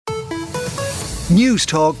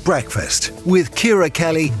Newstalk Breakfast with Ciara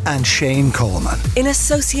Kelly and Shane Coleman. In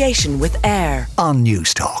association with Air On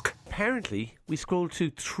Newstalk. Apparently, we scroll to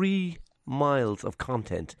 3 miles of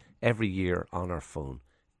content every year on our phone.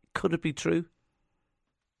 Could it be true?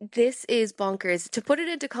 This is bonkers. To put it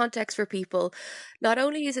into context for people, not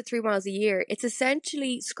only is it 3 miles a year, it's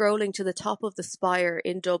essentially scrolling to the top of the spire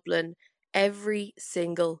in Dublin every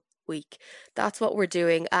single week. That's what we're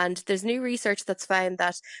doing. And there's new research that's found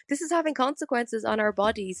that this is having consequences on our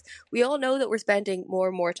bodies. We all know that we're spending more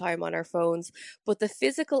and more time on our phones, but the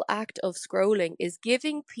physical act of scrolling is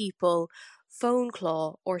giving people phone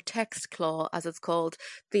claw, or text claw as it's called.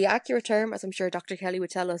 The accurate term, as I'm sure Dr. Kelly would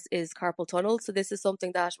tell us, is carpal tunnel. So this is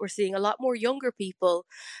something that we're seeing a lot more younger people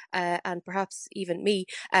and perhaps even me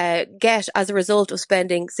get as a result of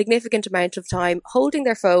spending significant amount of time holding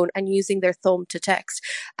their phone and using their thumb to text.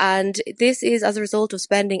 And this is as a result of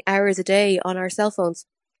spending hours a day on our cell phones.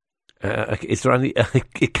 Is there any?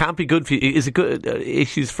 It can't be good for you. Is it good?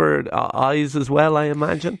 Issues for eyes as well, I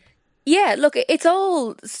imagine? Yeah, look, it's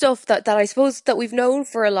all stuff that I suppose that we've known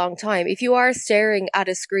for a long time. If you are staring at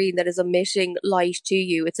a screen that is emitting light to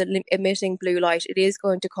you, it's emitting blue light, it is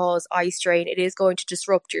going to cause eye strain, it is going to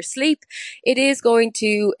disrupt your sleep, it is going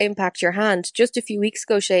to impact your hand. Just a few weeks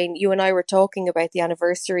ago, Shane, you and I were talking about the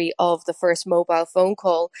anniversary of the first mobile phone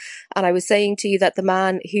call, and I was saying to you that the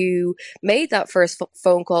man who made that first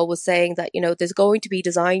phone call was saying that, you know, there's going to be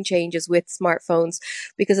design changes with smartphones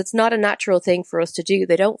because it's not a natural thing for us to do.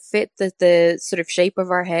 They don't fit the sort of shape of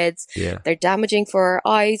our heads. Yeah. They're damaging for our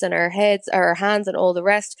eyes and our heads, our hands and all the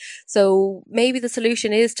rest. So maybe the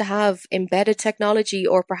solution is to have embedded technology,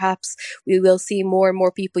 or perhaps we will see more and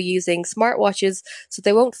more people using smartwatches so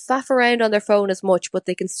they won't faff around on their phone as much, but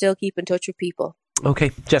they can still keep in touch with people.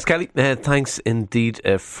 Okay, Jess Kelly, thanks indeed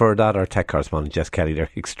for that. Our tech correspondent, Jess Kelly,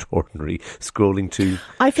 they're extraordinary, scrolling to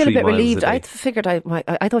I feel a bit relieved. I figured I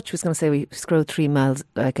thought she was going to say we scroll 3 miles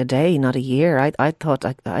like a day, not a year. I thought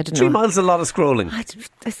I didn't 3 know. 3 miles is a lot of scrolling.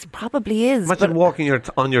 It probably is. Imagine walking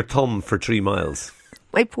on your thumb for 3 miles.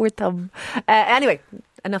 My poor thumb. Anyway,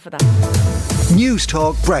 enough of that.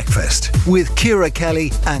 Newstalk Breakfast with Ciara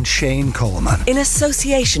Kelly and Shane Coleman. in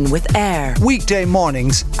association with Air. Weekday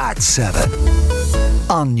mornings at 7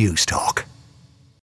 on Newstalk.